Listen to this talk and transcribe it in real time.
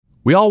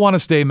We all want to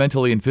stay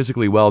mentally and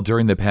physically well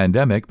during the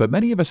pandemic, but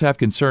many of us have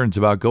concerns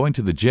about going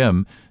to the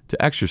gym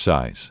to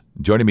exercise.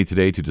 Joining me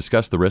today to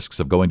discuss the risks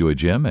of going to a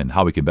gym and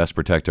how we can best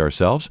protect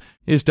ourselves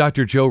is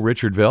Dr. Joe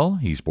Richardville.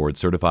 He's board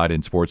certified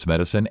in sports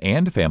medicine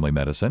and family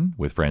medicine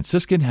with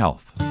Franciscan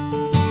Health.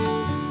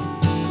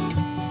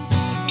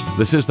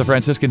 This is the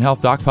Franciscan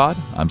Health Doc Pod.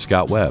 I'm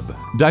Scott Webb.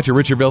 Dr.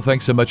 Richardville,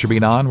 thanks so much for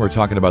being on. We're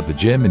talking about the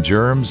gym and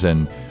germs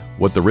and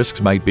what the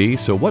risks might be.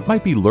 So what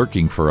might be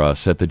lurking for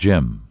us at the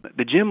gym?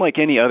 The gym, like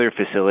any other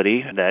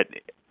facility that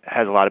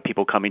has a lot of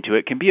people coming to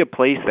it, can be a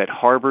place that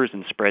harbors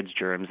and spreads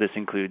germs. This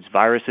includes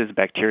viruses,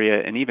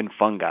 bacteria, and even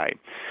fungi.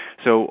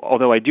 So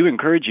although I do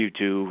encourage you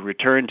to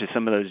return to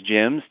some of those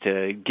gyms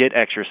to get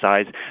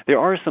exercise, there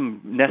are some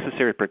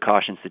necessary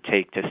precautions to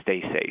take to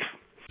stay safe.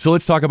 So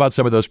let's talk about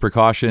some of those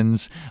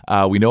precautions.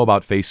 We know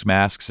about face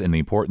masks and the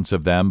importance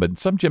of them, but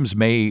some gyms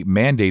may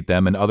mandate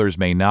them and others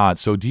may not.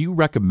 So do you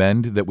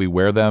recommend that we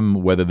wear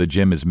them whether the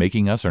gym is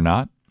making us or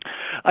not?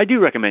 I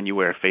do recommend you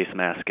wear a face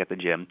mask at the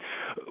gym.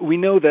 We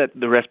know that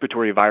the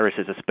respiratory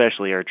viruses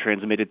especially are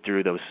transmitted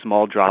through those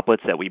small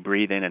droplets that we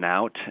breathe in and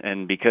out,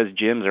 and because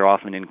gyms are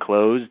often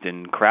enclosed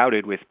and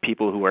crowded with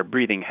people who are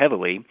breathing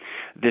heavily,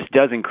 this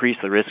does increase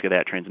the risk of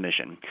that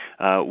transmission.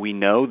 We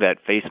know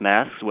that face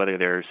masks, whether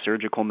they're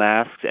surgical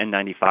masks,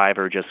 N95,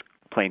 or just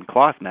plain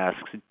cloth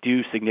masks,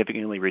 do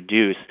significantly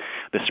reduce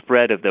the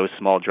spread of those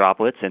small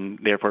droplets and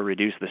therefore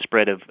reduce the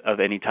spread of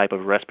any type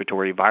of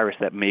respiratory virus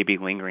that may be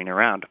lingering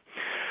around.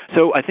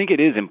 So I think it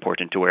is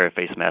important to wear a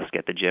face mask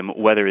at the gym,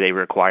 whether they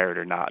require it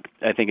or not.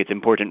 I think it's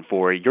important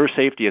for your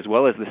safety as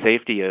well as the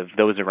safety of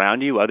those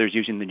around you, others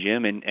using the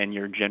gym, and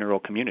your general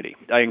community.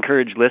 I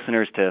encourage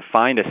listeners to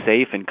find a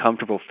safe and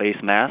comfortable face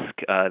mask.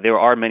 There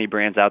are many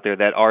brands out there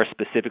that are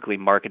specifically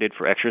marketed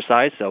for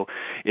exercise, so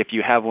if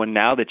you have one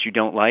now that you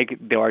don't like,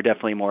 there are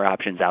definitely more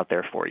options out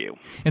there for you.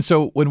 And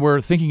so when we're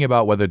thinking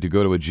about whether to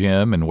go to a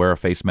gym and wear a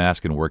face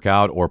mask and work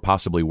out or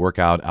possibly work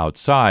out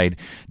outside,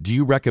 do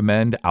you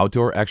recommend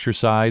outdoor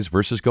exercise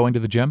versus going to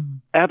the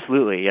gym?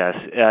 Absolutely, yes.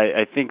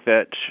 I think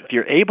that if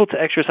you're able to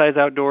exercise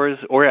outdoors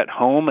or at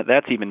home,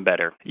 that's even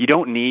better. You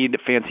don't need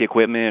fancy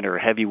equipment or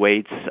heavy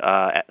weights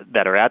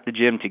that are at the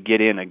gym to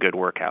get in a good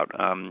workout.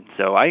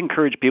 So I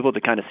encourage people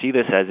to kind of see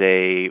this as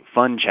a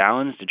fun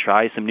challenge to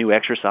try some new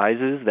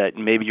exercises that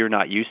maybe you're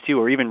not used to,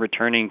 or even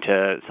returning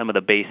to some of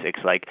the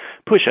basics like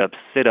push-ups,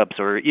 sit-ups,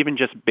 or even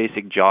just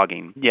basic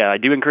jogging. Yeah, I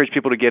do encourage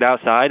people to get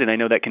outside, and I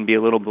know that can be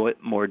a little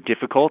bit more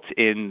difficult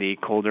in the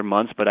colder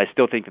months, but I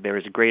still think that there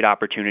is a great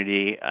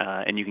opportunity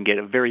and you can get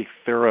a very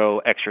thorough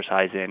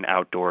exercise in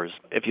outdoors.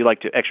 If you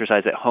like to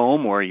exercise at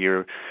home or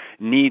you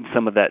need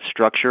some of that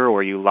structure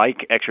or you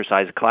like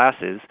exercise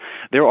classes,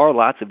 there are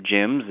lots of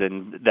gyms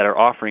that are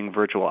offering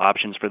virtual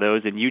options for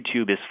those, and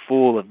YouTube is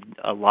full of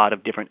a lot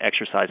of different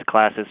exercise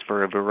classes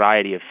for a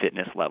variety of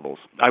fitness levels.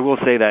 I will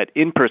say that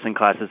in-person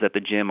classes at the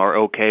gym are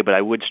okay, but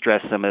I would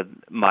stress some of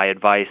my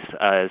advice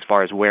as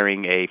far as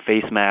wearing a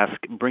face mask,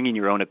 bringing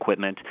your own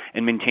equipment,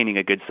 and maintaining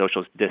a good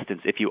social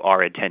distance if you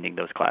are attending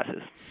those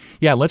classes.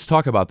 Yeah, let's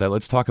talk about that.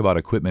 Let's talk about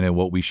equipment and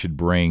what we should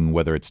bring,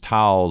 whether it's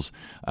towels,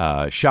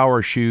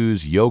 shower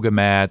shoes, yoga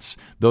mats,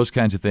 those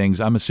kinds of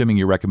things. I'm assuming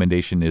your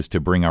recommendation is to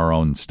bring our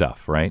own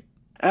stuff, right?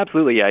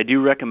 Absolutely, yeah. I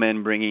do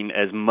recommend bringing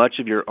as much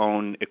of your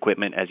own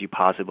equipment as you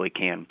possibly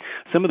can.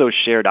 Some of those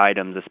shared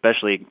items,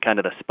 especially kind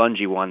of the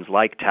spongy ones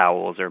like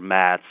towels or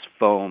mats,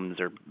 foams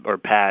or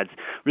pads,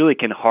 really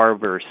can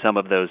harbor some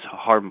of those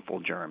harmful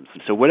germs.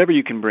 So whatever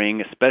you can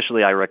bring,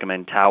 especially I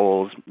recommend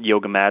towels,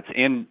 yoga mats,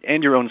 and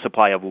your own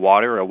supply of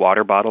water. A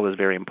water bottle is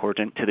very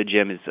important to the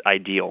gym, is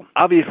ideal.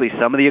 Obviously,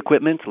 some of the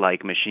equipment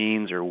like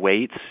machines or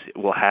weights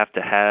will have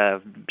to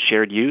have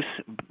shared use.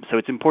 So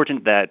it's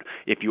important that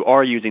if you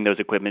are using those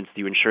equipments,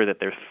 you ensure that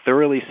they're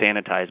thoroughly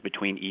sanitized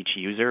between each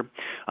user.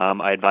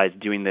 I advise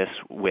doing this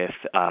with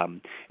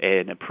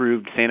an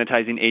approved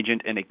sanitizing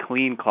agent and a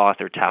clean cloth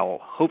or towel.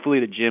 Hopefully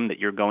the gym that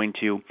you're going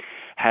to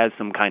has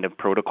some kind of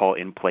protocol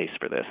in place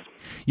for this.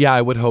 Yeah,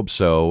 I would hope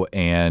so.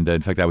 And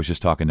in fact, I was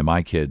just talking to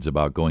my kids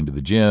about going to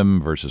the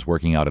gym versus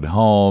working out at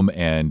home,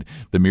 and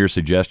the mere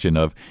suggestion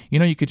of,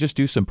 you could just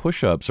do some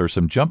push-ups or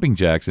some jumping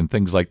jacks and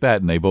things like that.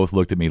 And they both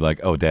looked at me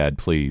like, oh, Dad,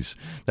 please.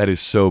 That is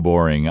so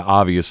boring.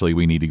 Obviously,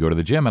 we need to go to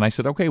the gym. And I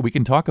said, okay, we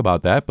can talk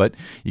about that, but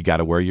you got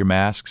to wear your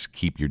masks,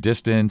 keep your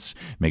distance,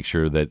 make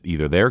sure that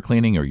either they're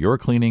cleaning or you're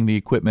cleaning the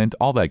equipment,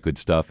 all that good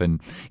stuff.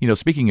 And,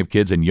 speaking of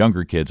kids and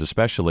younger kids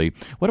especially,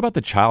 what about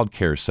the child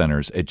care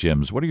centers at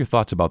gyms? What are your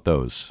thoughts about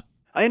those?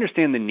 I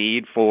understand the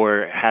need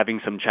for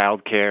having some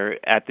child care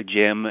at the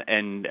gym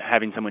and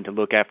having someone to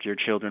look after your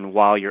children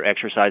while you're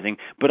exercising,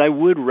 but I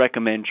would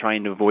recommend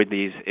trying to avoid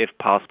these if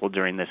possible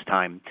during this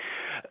time.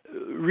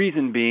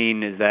 Reason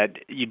being is that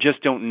you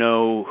just don't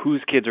know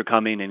whose kids are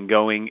coming and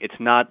going. It's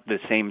not the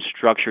same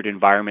structured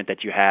environment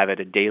that you have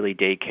at a daily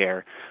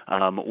daycare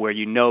where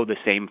you know the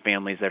same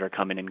families that are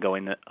coming and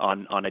going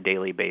on a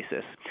daily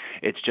basis.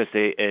 It's just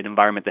an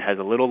environment that has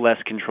a little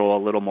less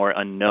control, a little more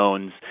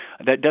unknowns.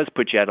 That does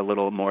put you at a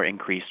little more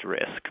increased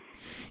risk.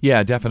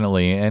 Yeah,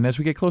 definitely. And as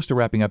we get close to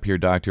wrapping up here,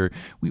 Doctor,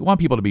 we want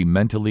people to be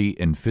mentally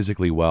and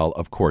physically well,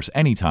 of course,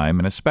 anytime,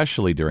 and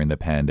especially during the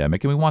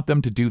pandemic. And we want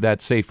them to do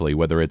that safely,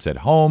 whether it's at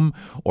home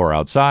or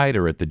outside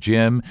or at the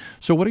gym.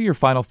 So what are your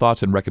final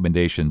thoughts and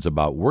recommendations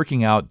about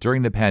working out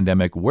during the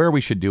pandemic, where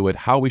we should do it,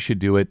 how we should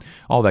do it,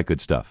 all that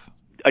good stuff?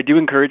 I do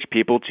encourage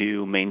people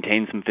to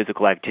maintain some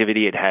physical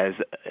activity. It has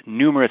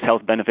numerous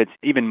health benefits.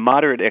 Even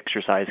moderate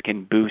exercise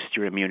can boost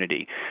your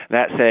immunity.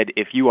 That said,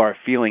 if you are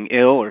feeling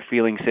ill or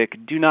feeling sick,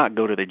 do not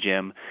go to the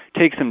gym.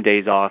 Take some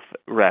days off,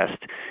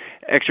 rest.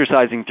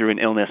 Exercising through an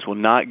illness will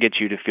not get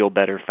you to feel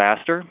better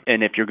faster,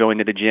 and if you're going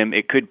to the gym,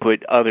 it could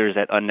put others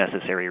at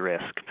unnecessary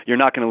risk. You're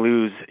not going to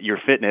lose your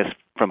fitness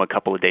from a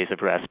couple of days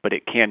of rest, but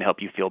it can help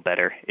you feel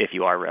better if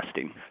you are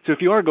resting. So if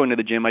you are going to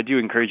the gym, I do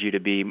encourage you to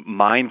be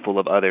mindful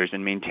of others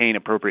and maintain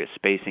appropriate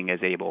spacing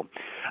as able.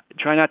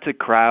 Try not to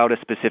crowd a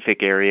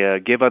specific area,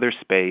 give others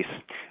space.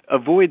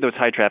 Avoid those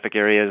high traffic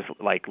areas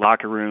like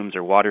locker rooms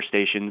or water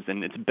stations,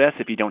 and it's best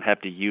if you don't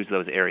have to use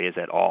those areas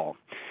at all.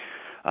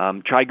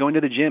 Try going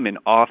to the gym in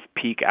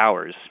off-peak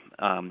hours.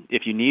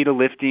 If you need a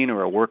lifting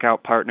or a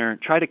workout partner,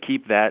 try to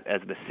keep that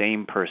as the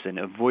same person,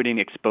 avoiding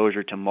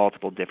exposure to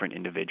multiple different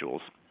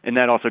individuals. And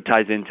that also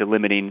ties into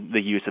limiting the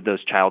use of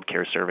those child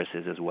care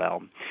services as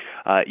well.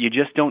 You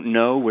just don't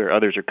know where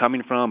others are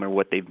coming from or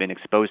what they've been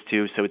exposed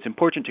to, so it's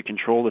important to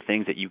control the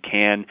things that you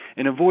can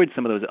and avoid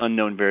some of those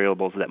unknown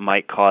variables that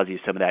might cause you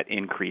some of that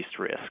increased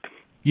risk.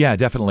 Yeah,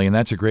 definitely, and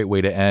that's a great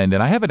way to end.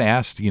 And I haven't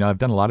asked, I've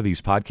done a lot of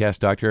these podcasts,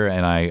 Doctor,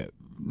 and I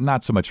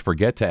not so much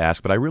forget to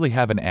ask, but I really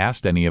haven't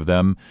asked any of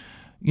them,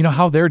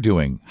 how they're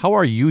doing. How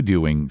are you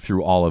doing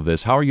through all of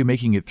this? How are you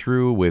making it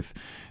through with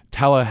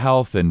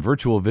telehealth and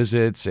virtual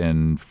visits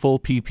and full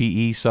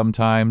PPE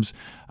sometimes?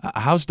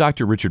 How's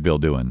Dr. Richardville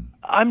doing?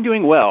 I'm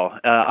doing well.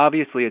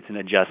 Obviously, it's an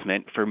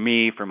adjustment for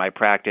me, for my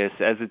practice,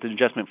 as it's an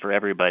adjustment for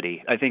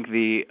everybody. I think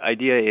the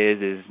idea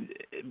is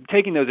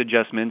taking those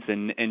adjustments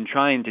and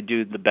trying to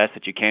do the best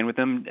that you can with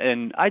them.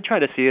 And I try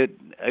to see it,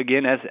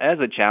 again, as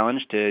a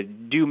challenge to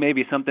do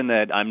maybe something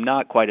that I'm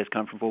not quite as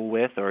comfortable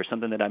with or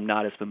something that I'm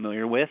not as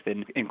familiar with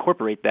and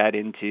incorporate that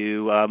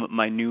into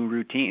my new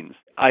routines.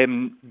 I've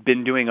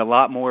been doing a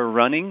lot more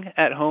running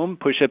at home,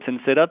 push-ups and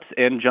sit-ups,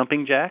 and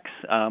jumping jacks.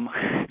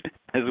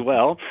 As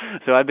well.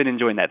 So I've been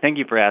enjoying that. Thank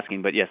you for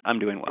asking, but yes, I'm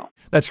doing well.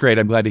 That's great.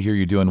 I'm glad to hear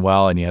you're doing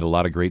well, and you had a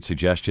lot of great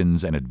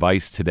suggestions and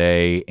advice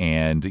today,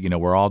 and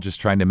we're all just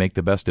trying to make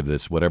the best of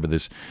this, whatever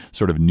this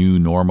sort of new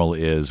normal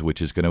is,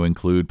 which is going to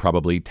include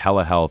probably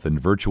telehealth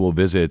and virtual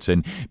visits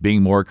and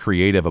being more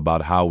creative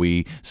about how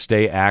we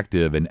stay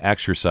active and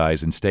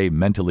exercise and stay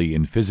mentally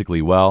and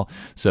physically well.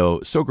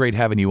 So great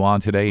having you on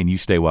today, and you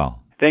stay well.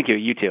 Thank you.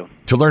 You too.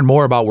 To learn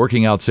more about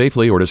working out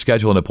safely or to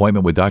schedule an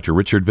appointment with Dr.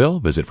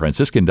 Richardville, visit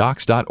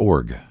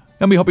franciscandocs.org.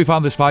 And we hope you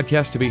found this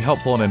podcast to be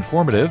helpful and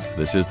informative.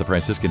 This is the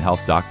Franciscan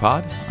Health Doc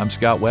Pod. I'm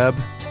Scott Webb.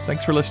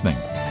 Thanks for listening.